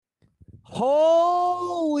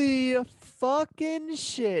Holy fucking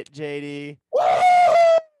shit, JD.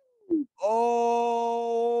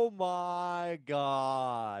 Oh my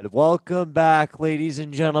God. Welcome back, ladies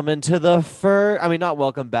and gentlemen, to the not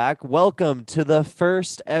welcome back. Welcome to the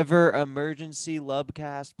first ever emergency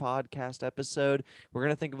Lubcast podcast episode. We're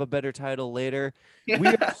going to think of a better title later. We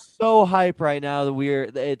are so hype right now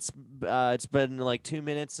that it's been like 2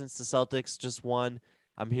 minutes since the Celtics just won.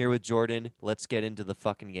 I'm here with Jordan. Let's get into the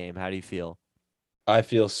fucking game. How do you feel? I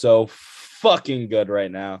feel so fucking good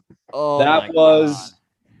right now. Oh my God.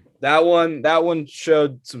 That one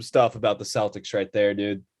showed some stuff about the Celtics right there,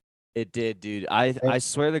 dude. It did, dude. I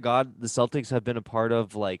swear to God, the Celtics have been a part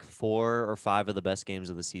of like 4 or 5 of the best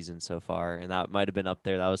games of the season so far, and that might have been up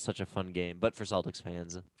there. That was such a fun game, but for Celtics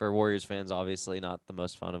fans, for Warriors fans, obviously not the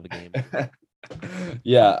most fun of a game.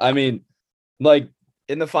 Yeah, I mean, like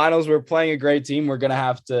in the finals, we're playing a great team. We're gonna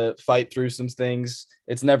have to fight through some things.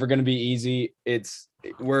 It's never gonna be easy.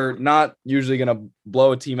 We're not usually gonna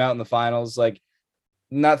blow a team out in the finals. Like,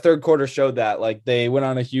 that third quarter showed that. Like, they went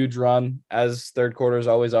on a huge run, as third quarters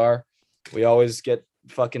always are. We always get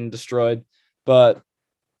fucking destroyed. But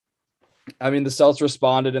I mean, the Celtics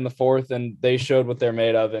responded in the fourth, and they showed what they're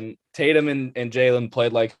made of. And Tatum and Jalen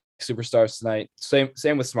played like superstars tonight.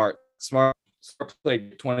 Same with Smart. Smart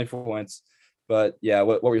played 24 points. But yeah,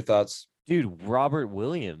 what were your thoughts? Dude, Robert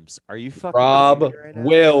Williams, are you fucking Rob kidding me right now?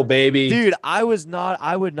 Will, baby. Dude, I would not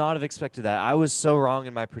have expected that. I was so wrong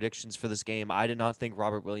in my predictions for this game. I did not think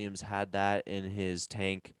Robert Williams had that in his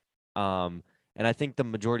tank. And I think the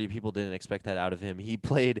majority of people didn't expect that out of him. He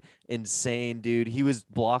played insane, dude. He was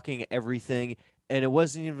blocking everything, and it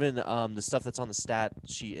wasn't even the stuff that's on the stat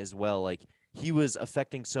sheet as well. Like, he was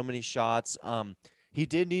affecting so many shots. He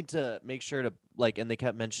did need to make sure to and they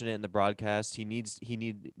kept mentioning it in the broadcast. He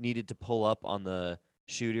needed to pull up on the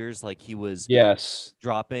shooters, like he was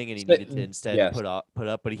dropping, and he needed to instead put up.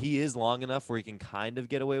 But he is long enough where he can kind of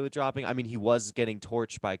get away with dropping. I mean, he was getting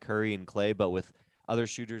torched by Curry and Clay, but with other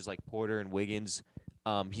shooters like Porter and Wiggins,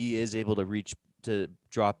 he is able to reach to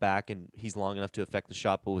drop back, and he's long enough to affect the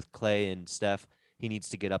shot. But with Clay and Steph, he needs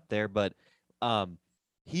to get up there. But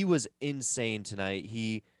he was insane tonight.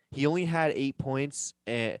 He only had 8 points,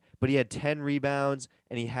 but he had 10 rebounds,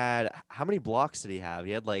 and he had – how many blocks did he have?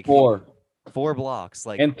 He had like 4 blocks.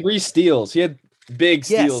 And 3 steals. He had big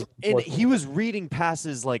steals. Yes, and he was reading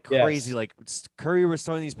passes like crazy. Yes. Like, Curry was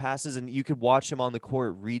throwing these passes, and you could watch him on the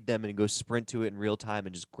court read them and go sprint to it in real time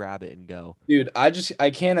and just grab it and go. Dude, I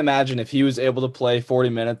can't imagine if he was able to play 40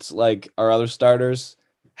 minutes like our other starters,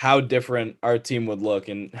 how different our team would look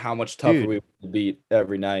and how much tougher we would beat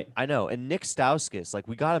every night. I know. And Nick Stauskas, like,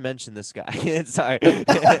 we got to mention this guy. Sorry.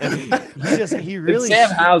 he really Sam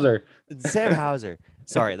Hauser. Sam Hauser.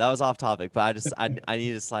 Sorry, that was off topic, but I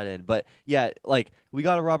need to slide in. But yeah, like, we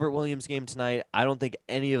got a Robert Williams game tonight. I don't think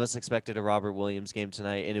any of us expected a Robert Williams game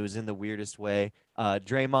tonight, and it was in the weirdest way.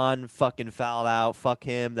 Draymond fucking fouled out. Fuck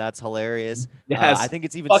him. That's hilarious. Yes. I think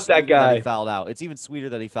it's even fuck sweeter that guy. that he fouled out. It's even sweeter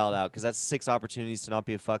that he fouled out because that's 6 opportunities to not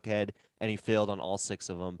be a fuckhead, and he failed on all 6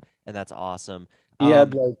 of them, and that's awesome.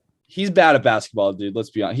 He's bad at basketball, dude. Let's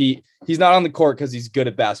be honest. He's not on the court because he's good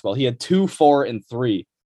at basketball. He had 2, 4, and 3.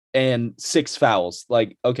 And 6 fouls.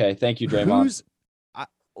 Like, okay, thank you, Draymond. I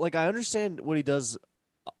understand what he does,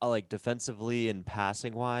 like, defensively and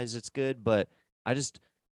passing wise. It's good, but I just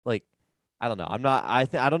I don't know.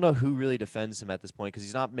 I don't know who really defends him at this point because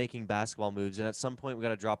he's not making basketball moves. And at some point, we got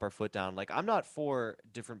to drop our foot down. Like, I'm not for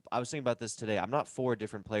different. I was thinking about this today. I'm not for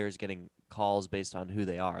different players getting calls based on who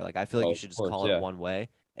they are. Like, I feel like you should just call it one way,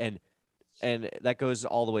 and that goes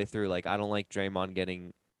all the way through. Like, I don't like Draymond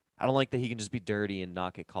getting. I don't like that he can just be dirty and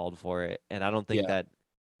not get called for it. And I don't think that,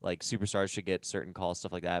 like, superstars should get certain calls,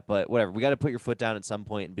 stuff like that. But whatever. We got to put your foot down at some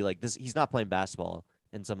point and be like, he's not playing basketball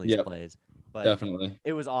in some of these plays. But definitely.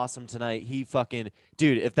 It was awesome tonight. He fucking –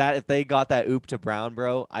 dude, if they got that oop to Brown,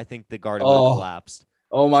 bro, I think the Garden would have collapsed.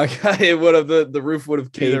 Oh, my God. It would have – the roof would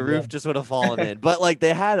have caved. The roof just would have fallen in. But, like,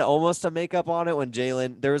 they had almost a makeup on it when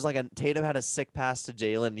Jalen – there was, like, Tatum had a sick pass to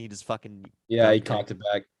Jalen, and he just fucking – yeah, he cocked it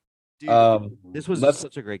back. Dude, this was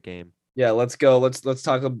such a great game. Yeah, let's go. Let's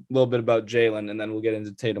talk a little bit about Jalen, and then we'll get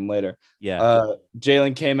into Tatum later. Yeah.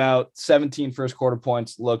 Jalen came out 17 first quarter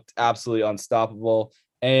points, looked absolutely unstoppable.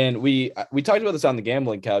 And we talked about this on the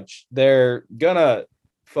gambling couch. They're gonna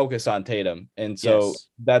focus on Tatum, and so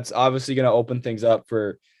that's obviously gonna open things up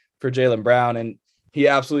for Jaylen Brown, and he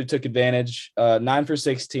absolutely took advantage. 9 for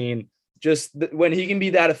 16. Just when he can be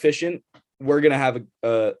that efficient, we're gonna have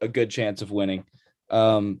a good chance of winning.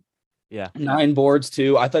 9 boards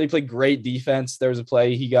too. I thought he played great defense. There was a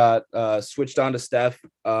play he got switched on to Steph,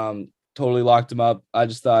 totally locked him up. I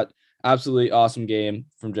just thought absolutely awesome game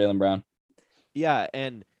from Jaylen Brown. Yeah,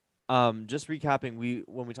 and just recapping,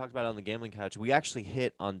 when we talked about it on the gambling couch, we actually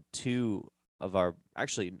hit on two of our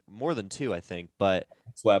actually more than two, I think. But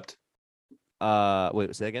Swept.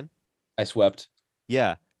 wait, say that again? I swept.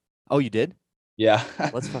 Yeah. Oh, you did? Yeah.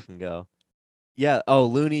 Let's fucking go. Yeah. Oh,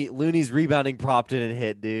 Looney's rebounding prop didn't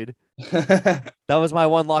hit, dude. That was my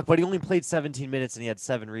one lock, but he only played 17 minutes and he had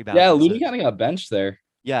 7 rebounds Yeah, and Looney kind of got benched there.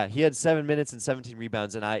 yeah, he had 7 minutes and 17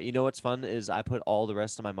 rebounds. And you know what's fun is I put all the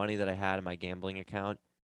rest of my money that I had in my gambling account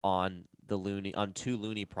on on two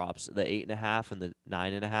Looney props, the 8.5 and the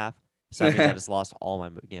 9.5. So that means I just lost all my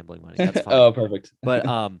gambling money. That's fine. Oh, perfect. But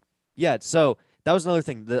yeah. So that was another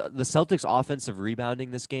thing. The Celtics' offensive rebounding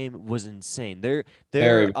this game was insane. Very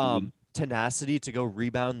Their good. tenacity to go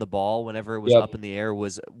rebound the ball whenever it was Yep. up in the air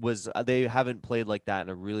was they haven't played like that in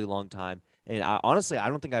a really long time. And honestly, I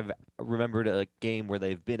don't think I've remembered a game where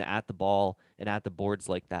they've been at the ball and at the boards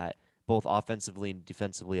like that, both offensively and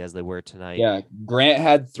defensively as they were tonight. Yeah. Grant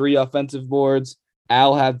had 3 offensive boards.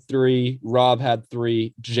 Al had 3. Rob had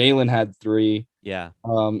 3. Jalen had 3. Yeah,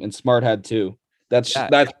 And Smart had 2. That's yeah,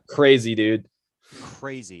 that's crazy, dude.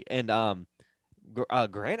 crazy. And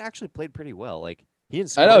Grant actually played pretty well. Like he didn't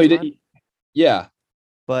I score know a he did. ton, Yeah.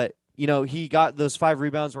 but he got those 5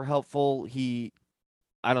 rebounds were helpful.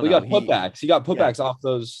 I don't We know. got putbacks. He got Yeah, putbacks off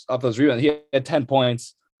those rebounds. He had 10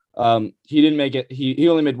 points. He didn't make it. He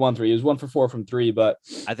only made 1 3. He was 1 for 4 from 3, but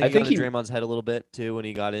I think I he got think in he Draymond's head a little bit too when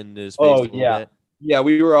he got into his face oh a little yeah. bit. Yeah,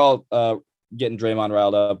 we were all getting Draymond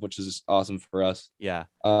riled up, which is awesome for us. Yeah.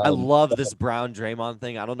 I Um love this Brown Draymond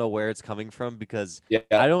thing. I don't know where it's coming from because yeah.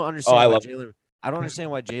 I don't Oh, I understand why love Jalen I don't understand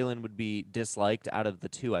why Jalen would be disliked out of the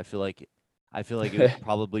two. I feel like it would it.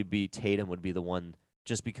 probably be Tatum would be the one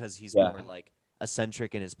just because he's Yeah. more like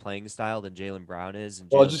eccentric in his playing style than Jalen Brown is, and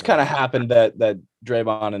Well, it Jalen just kind Brown. of happened that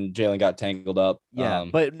Draymond and Jalen got tangled up. Yeah,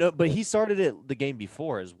 but no, but he started it the game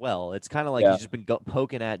before as well. It's kind of like Yeah. he's just been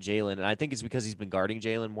poking at Jalen, and I think it's because he's been guarding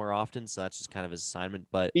Jalen more often, so that's just kind of his assignment.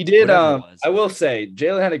 But He did. whatever it was, I will say,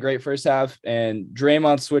 Jalen had a great first half, and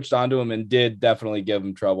Draymond switched onto him and did definitely give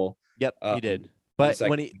him trouble. yep, Um, he did. in the But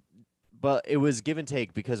second. it was give and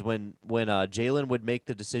take because when Jalen would make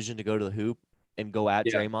the decision to go to the hoop and go at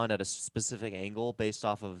Yeah. Draymond at a specific angle based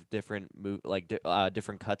off of different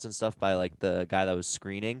different cuts and stuff by like the guy that was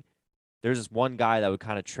screening. There's this one guy that would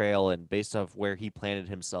kind of trail, and based off where he planted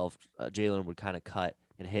himself, Jalen would kind of cut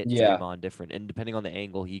and hit Yeah. Draymond different. And depending on the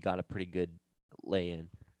angle, he got a pretty good lay in,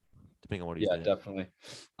 depending on what he's Yeah. doing. Definitely.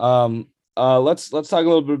 Let's talk a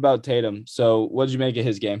little bit about Tatum. So, what did you make of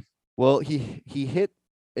his game? Well, he hit.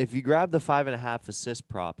 If you grab the 5.5 assist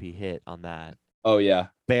prop, he hit on that Oh yeah.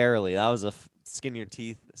 barely. That was a skin your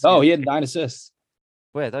teeth. Oh, he had 9 assists.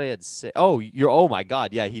 Wait, I thought he had six. Oh, oh my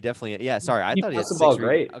God. Yeah, he definitely. Yeah, sorry. I He thought he had passed the ball six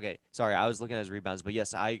rebounds. great. Okay, sorry. I was looking at his rebounds, but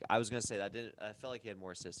yes, I was gonna say that didn't. I felt like he had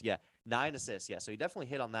more assists. Yeah, 9 assists. Yeah, so he definitely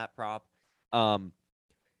hit on that prop. Um,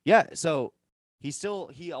 yeah. So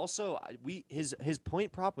he also his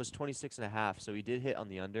point prop was 26.5. So he did hit on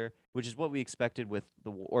the under, which is what we expected with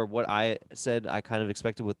or what I said I kind of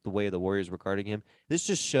expected with the way the Warriors were guarding him. This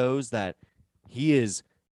just shows that he is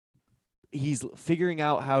he's figuring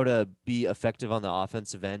out how to be effective on the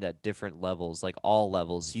offensive end at different levels, like all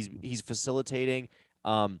levels. He's facilitating.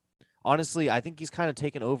 Um, honestly, I think he's kind of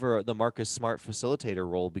taken over the Marcus Smart facilitator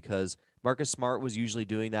role because Marcus Smart was usually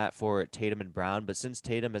doing that for Tatum and Brown, but since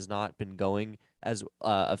Tatum has not been going as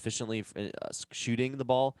efficiently shooting the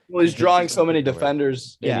ball, Well, he's drawing he's been so many taking over.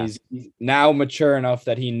 defenders, and Yeah, he's now mature enough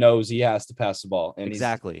that he knows he has to pass the ball, and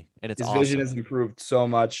exactly, and it's his vision awesome. has improved so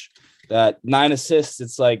much that 9 assists.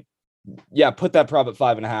 It's like, yeah, put that prop at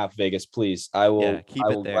 5.5, Vegas, please. I Yeah, will. keep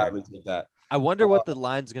I it will there. gladly take that. I wonder Uh, what the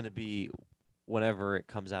line's gonna be whenever it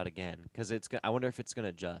comes out again, because I wonder if it's gonna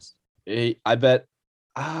adjust. I bet.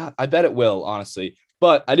 I bet it will, honestly.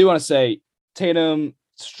 But I do want to say Tatum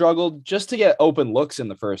struggled just to get open looks in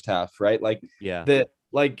the first half, right? Yeah. The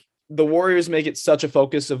like the Warriors make it such a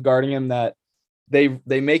focus of guarding him that they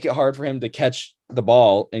make it hard for him to catch the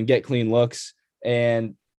ball and get clean looks.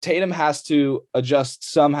 And Tatum has to adjust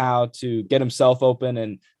somehow to get himself open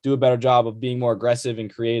and do a better job of being more aggressive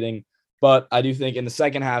and creating. But I do think in the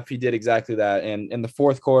second half he did exactly that. And in the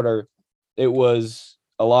fourth quarter, it was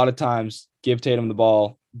a lot of times give Tatum the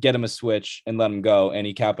ball, get him a switch, and let him go. And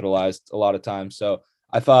he capitalized a lot of times. So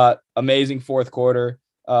I thought amazing fourth quarter.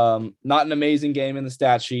 Not an amazing game in the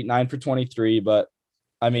stat sheet, 9 for 23, but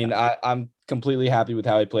I mean, Yeah. I'm completely happy with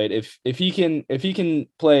how he played. If he can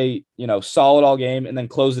play, solid all game and then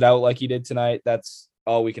close it out like he did tonight, that's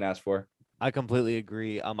all we can ask for. I completely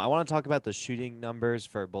agree. I want to talk about the shooting numbers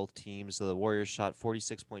for both teams. So the Warriors shot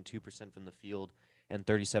 46.2% from the field and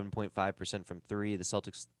 37.5% from three. The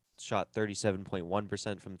Celtics shot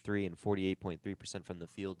 37.1% from three and 48.3% from the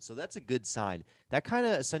field. So that's a good sign. That kind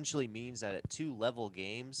of essentially means that at two level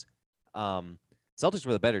games, um, Celtics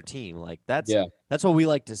were the better team. Like Yeah. that's what we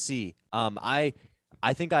like to see.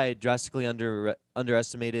 I think I drastically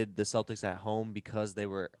underestimated the Celtics at home because they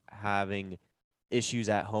were having issues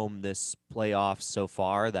at home this playoff so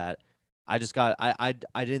far that I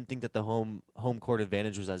didn't think that the home court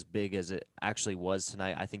advantage was as big as it actually was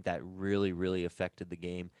tonight. I think that really affected the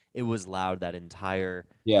game. It was loud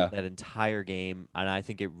Yeah. that entire game, and I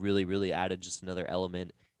think it really added just another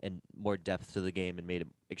element and more depth to the game and made it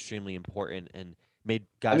extremely important and made I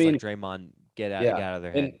guys like mean, Draymond yeah. get out of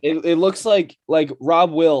their And head. it looks like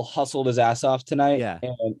Rob Will hustled his ass off tonight. Yeah.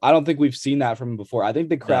 And I don't think we've seen that from him before. I think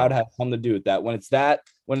the crowd No. has something to do with that. When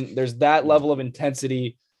there's that Mm. level of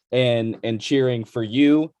intensity and cheering for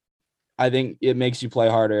you, I think it makes you play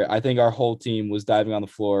harder. I think our whole team was diving on the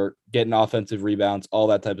floor, getting offensive rebounds, all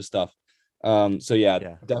that type of stuff. So yeah,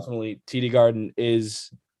 Yeah. definitely TD Garden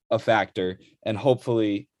is a factor, and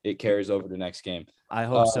hopefully it carries over to next game. I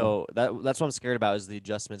hope Um, so. That's what I'm scared about is the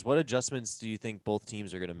adjustments. What adjustments do you think both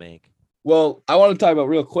teams are going to make? well, I want to talk about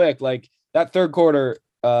real quick, like that third quarter,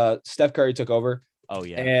 Steph Curry took over, Oh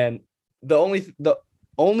yeah, and the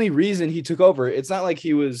only reason he took over, it's not like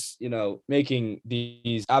he was, making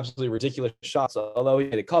these absolutely ridiculous shots, although he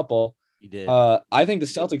had a couple. he did. I think the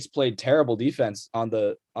Celtics played terrible defense on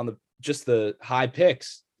the just the high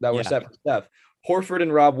picks that were Yeah. set for Steph. Horford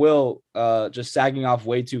and Rob Will just sagging off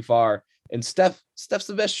way too far. And Steph's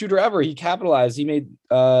the best shooter ever. He capitalized. He made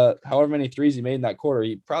however many threes he made in that quarter.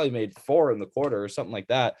 He probably made 4 in the quarter or something like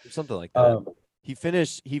that. Something like that. Um, He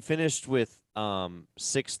finished with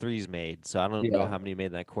 6 threes made. So I don't know yeah. how many he made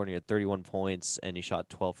in that quarter. He had 31 points and he shot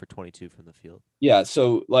 12 for 22 from the field. Yeah,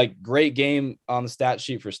 so like great game on the stat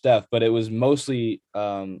sheet for Steph, but it was mostly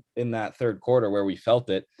in that third quarter where we felt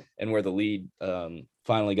it and where the lead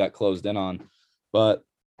finally got closed in on. But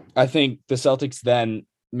I think the Celtics then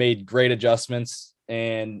made great adjustments,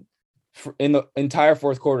 and in the entire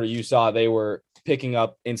fourth quarter, you saw they were picking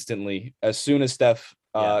up instantly as soon as Steph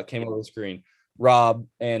Yeah. came over the screen. Rob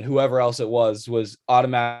and whoever else it was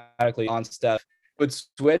automatically on Steph. Would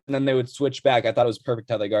switch and then they would switch back. I thought it was perfect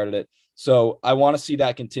how they guarded it. So I want to see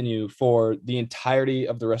that continue for the entirety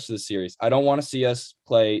of the rest of the series. I don't want to see us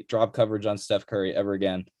play drop coverage on Steph Curry ever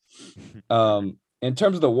again. In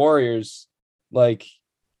terms of the Warriors, like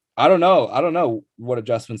I don't know. I don't know what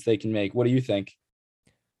adjustments they can make. What do you think?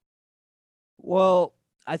 Well,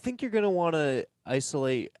 I think you're gonna want to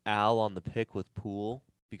isolate Al on the pick with Poole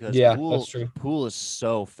because Yeah, that's true. Poole is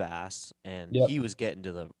so fast and Yep. he was getting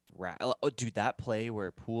to the Oh, dude, that play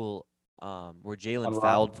where where Jalen On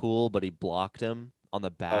fouled Rob. Poole, but he blocked him on the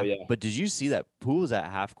Oh back. yeah. But did you see that Poole was at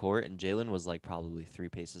half court and Jalen was like probably 3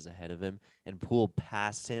 paces ahead of him, and Poole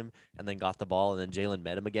passed him and then got the ball, and then Jalen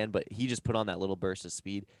met him again, but he just put on that little burst of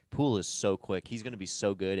speed. Poole is so quick; he's gonna be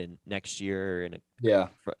so good in next year and Yeah.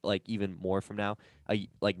 like even more from now,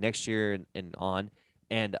 like next year and on.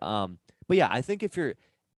 And but yeah, I think if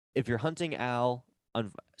you're hunting Al,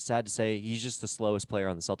 sad to say, he's just the slowest player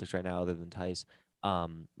on the Celtics right now, other than Tice,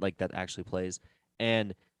 like that actually plays.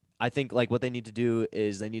 And I think like what they need to do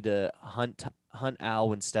is they need to hunt Al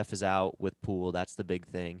when Steph is out with Poole. That's the big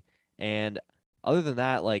thing. And other than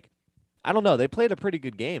that, like I don't know, they played a pretty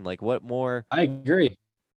good game. Like what more? I agree.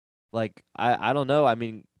 Like I don't know. I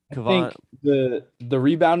mean, I Kavan. think the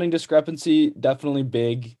rebounding discrepancy definitely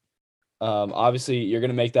big. Obviously, you're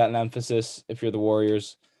going to make that an emphasis if you're the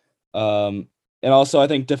Warriors. Um, and also, I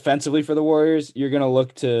think defensively for the Warriors, you're going to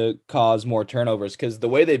look to cause more turnovers because the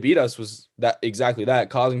way they beat us was that exactly that,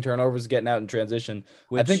 causing turnovers, getting out in transition.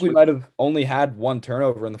 I think Which we might have only had one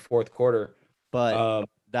turnover in the fourth quarter. But Um,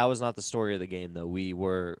 that was not the story of the game though.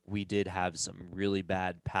 We did have some really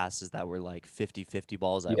bad passes that were like 50-50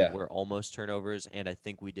 balls that yeah, were almost turnovers, and I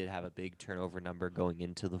think we did have a big turnover number going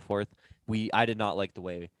into the fourth. I did not like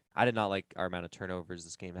I did not like our amount of turnovers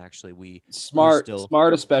this game actually. We were still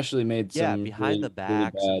smart especially made yeah, some behind the really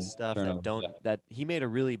backs and bad stuff that turnovers. don't Yeah. that he made a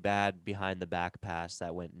really bad behind the back pass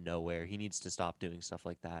that went nowhere. He needs to stop doing stuff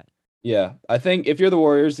like that. Yeah, I think if you're the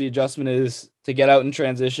Warriors, the adjustment is to get out in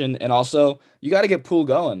transition, and also you got to get Poole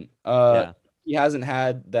going. Yeah. He hasn't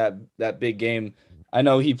had that big game. I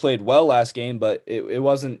know he played well last game, but it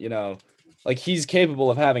wasn't, like he's capable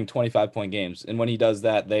of having 25-point games, and when he does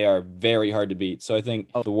that, they are very hard to beat. So I think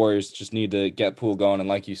Oh, the Warriors just need to get Poole going, and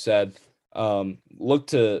like you said, look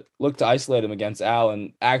to isolate him against Al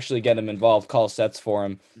and actually get him involved, call sets for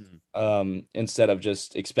him, mhm. instead of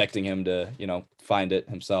just expecting him to, find it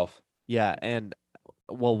himself. Yeah, and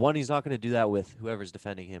well, one, he's not going to do that with whoever's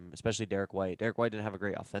defending him, especially Derek White. Derek White didn't have a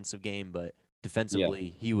great offensive game, but Yeah.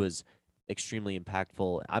 defensively, he was extremely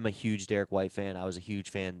impactful. I'm a huge Derek White fan. I was a huge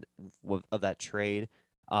fan of that trade.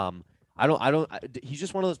 Um, he's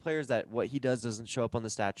just one of those players that what he does doesn't show up on the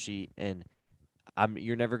stat sheet, and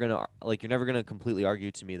you're never gonna completely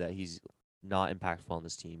argue to me that he's not impactful on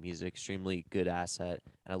this team. He's an extremely good asset,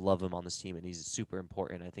 and I love him on this team, and he's super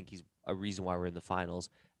important. I think he's a reason why we're in the finals.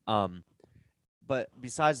 Um, but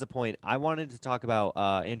besides the point, I wanted to talk about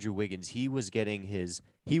Andrew Wiggins. He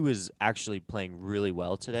was actually playing really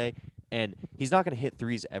well today, and he's not going to hit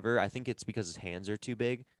threes ever. I think it's because his hands are too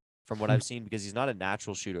big, from what I've seen, because he's not a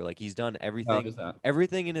natural shooter. Like he's done No, just that.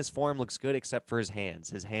 everything in his form looks good except for his hands.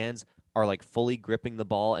 His hands are like fully gripping the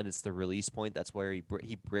ball, and it's the release point. That's where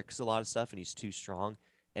he bricks a lot of stuff, and he's too strong.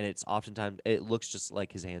 And it's oftentimes it looks just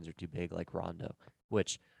like his hands are too big, like Rondo,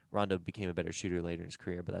 which Rondo became a better shooter later in his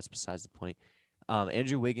career, but that's besides the point.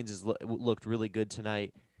 Andrew Wiggins looked really good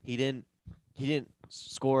tonight. He didn't he didn't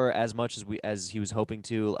score as much as he was hoping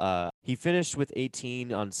to. He finished with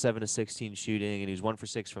 18 on 7 of 16 shooting, and he was 1 for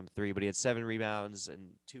 6 from three. But he had 7 rebounds and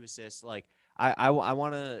 2 assists. Like I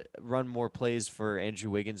want to run more plays for Andrew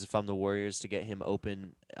Wiggins if I'm the Warriors to get him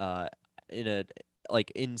open in a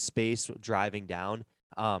like in space driving down.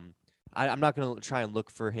 I'm not gonna try and look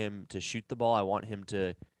for him to shoot the ball. I want him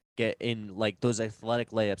to get in like those athletic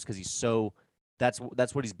layups because he's so that's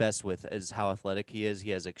what he's best with is how athletic he is. He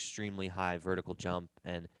has extremely high vertical jump,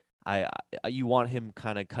 and you want him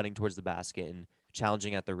kind of cutting towards the basket and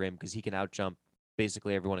challenging at the rim because he can outjump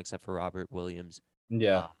basically everyone except for Robert Williams.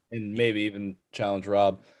 Yeah, Um, and he, maybe even challenge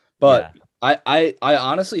Rob. yeah, But I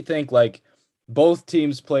honestly think like both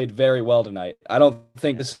teams played very well tonight. I don't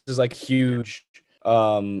think yeah, this is like huge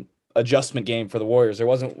adjustment game for the Warriors. There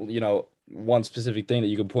wasn't, one specific thing that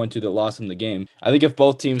you could point to that lost them the game. I think if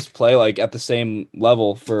both teams play like at the same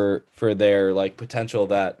level for their like potential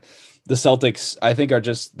that the Celtics I think are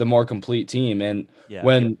just the more complete team. And yeah.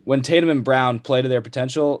 when Tatum and Brown play to their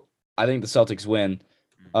potential, I think the Celtics win.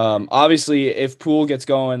 Mhm. Obviously, if Poole gets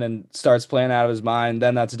going and starts playing out of his mind,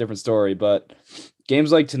 then that's a different story. But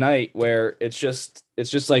games like tonight, where it's just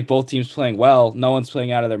like both teams playing well, no one's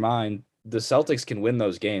playing out of their mind. The Celtics can win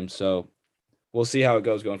those games, so we'll see how it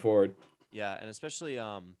goes going forward. Yeah, and especially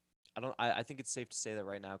I think it's safe to say that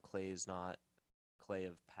right now Clay is not Clay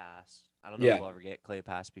of past. I don't know if Yeah. we'll ever get Clay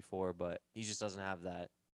past before, but he just doesn't have that.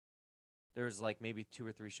 There was like maybe 2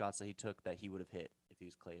 or 3 shots that he took that he would have hit if he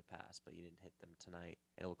was Clay of past, but he didn't hit them tonight.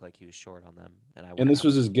 It looked like he was short on them, and And this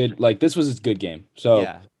was his good this was his good game. So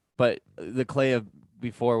yeah. But the Clay of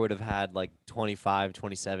before would have had like 25,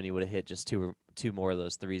 27. He would have hit just two more of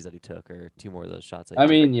those threes that he took, or two more of those shots that he I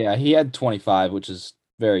took. mean, yeah, he had 25, which is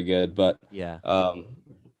very good, but Yeah. um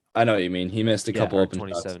I know what you mean. He missed a Yeah, couple or open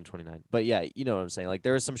shots. 27, 29. But yeah, you know what I'm saying. Like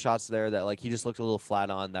there were some shots there that like he just looked a little flat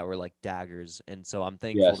on that were like daggers, and so I'm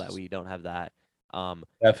thankful that Yes, we don't have that. Um,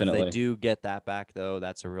 if they definitely. do get that back though,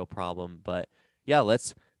 that's a real problem. But yeah,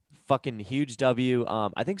 let's fucking huge W.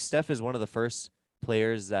 I think Steph is one of the first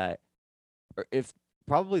players that, or if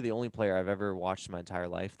probably the only player I've ever watched in my entire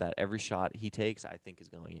life that every shot he takes, I think is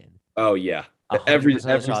going in. Oh yeah. a hundred Every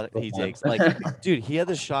percent of the every shot single he time. takes. Like, dude, he had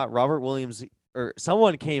this shot. Robert Williams or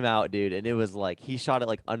someone came out, dude, and it was like he shot it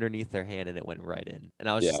like underneath their hand and it went right in. And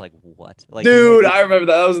I was just Yeah. like, what? Like he hit. Dude, I remember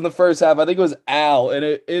that. That was in the first half. I think it was Al, and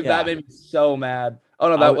it that Yeah, made me so mad. Oh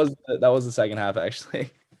no, I w- that was the second half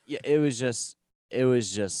actually. yeah. It was just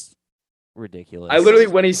I ridiculous. literally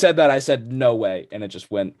when he said that, I said no way, and it just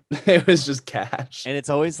went. It was just cash. And it's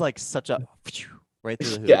always like such a right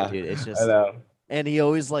through the hoop, Yeah, dude. It's I just know. and he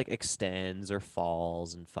always like extends or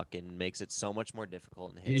falls and fucking makes it so much more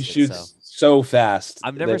difficult and He hits it. So shoots so fast.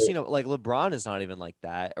 I've never seen like LeBron is not even like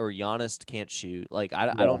that, or Giannis can't shoot. Like I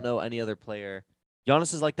Yeah. don't know any other player.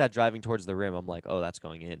 Giannis is like that driving towards the rim. I'm like, oh, that's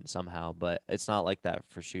going in somehow, but it's not like that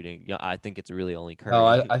for shooting. Yeah, I think it's really only No,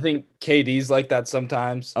 I, Curry. I think KD's like that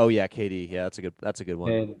sometimes, Oh yeah, KD. Yeah, that's a good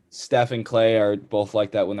one. and Steph and Clay are both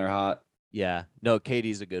like that when they're hot. Yeah, no,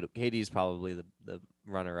 KD's probably the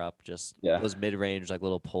runner up. Just Yeah, those mid range like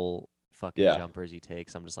little pull fucking yeah. jumpers he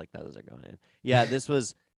takes. I'm just like those are going in. Yeah, this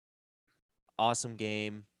was awesome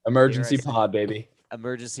game. Dare I Emergency say? pod, baby.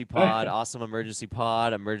 Emergency pod, awesome emergency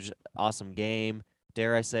pod, awesome game.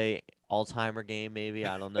 Dare I say all-timer game? Maybe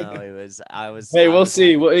I don't know. Hey, I we'll was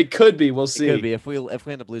see. happy. Well, it could be. We'll It could see. be if we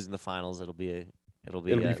end up losing the finals, it'll be It'll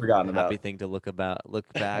be a forgotten happy about. thing to look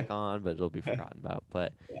back on, but it'll be forgotten about.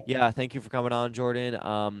 But yeah, thank you for coming on,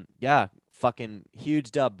 Jordan. Yeah, fucking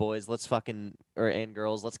huge dub, boys. Let's fucking and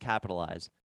girls, let's capitalize.